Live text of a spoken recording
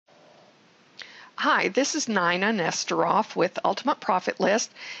Hi, this is Nina Nesteroff with Ultimate Profit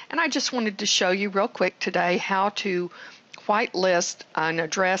List, and I just wanted to show you real quick today how to whitelist an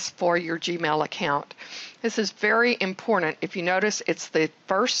address for your Gmail account. This is very important. If you notice, it's the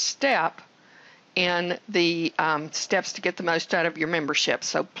first step in the steps to get the most out of your membership,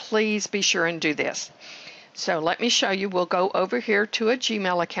 so please be sure and do this. So let me show you. We'll go over here to a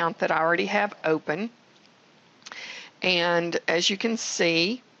Gmail account that I already have open, and as you can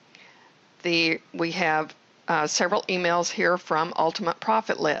see, we have several emails here from Ultimate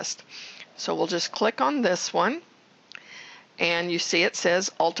Profit List. So we'll just click on this one, and you see it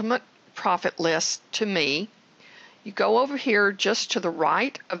says Ultimate Profit List to me. You go over here just to the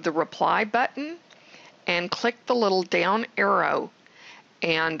right of the reply button and click the little down arrow,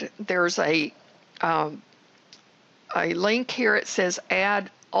 and there's a link here. It says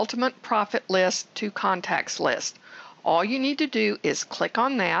add Ultimate Profit List to contacts list. All you need to do is click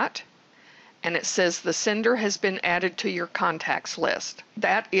on that, and it says the sender has been added to your contacts list.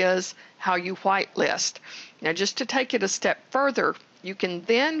 That is how you whitelist. Now, just to take it a step further, you can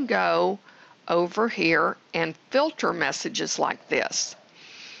then go over here and filter messages like this.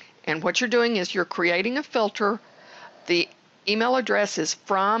 And what you're doing is you're creating a filter. The email address is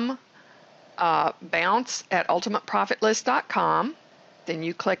from bounce@ultimateprofitlist.com. Then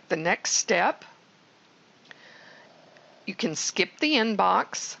you click the next step. You can skip the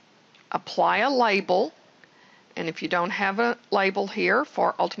inbox, apply a label, and if you don't have a label here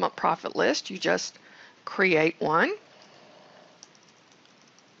for Ultimate Profit List, you just create one.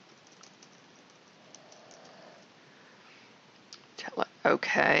 Tell it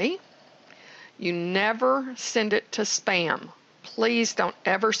OK. You never send it to spam. Please don't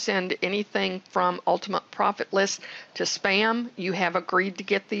ever send anything from Ultimate Profit List to spam. You have agreed to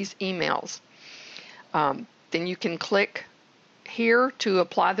get these emails. Then you can click here to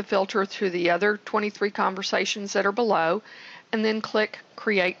apply the filter to the other 23 conversations that are below, and then click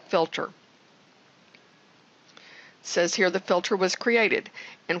Create Filter. It says here the filter was created,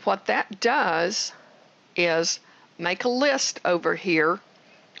 and what that does is make a list over here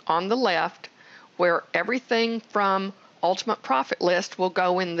on the left where everything from Ultimate Profit List will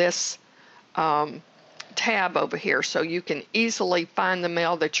go in this tab over here, so you can easily find the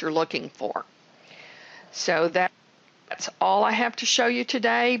mail that you're looking for. So that's all I have to show you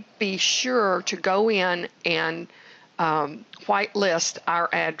today. Be sure to go in and whitelist our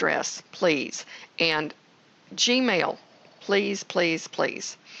address, please. And Gmail, please, please,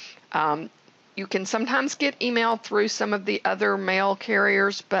 please. You can sometimes get email through some of the other mail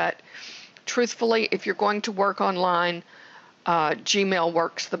carriers, but truthfully, if you're going to work online, Gmail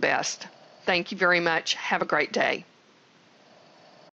works the best. Thank you very much. Have a great day.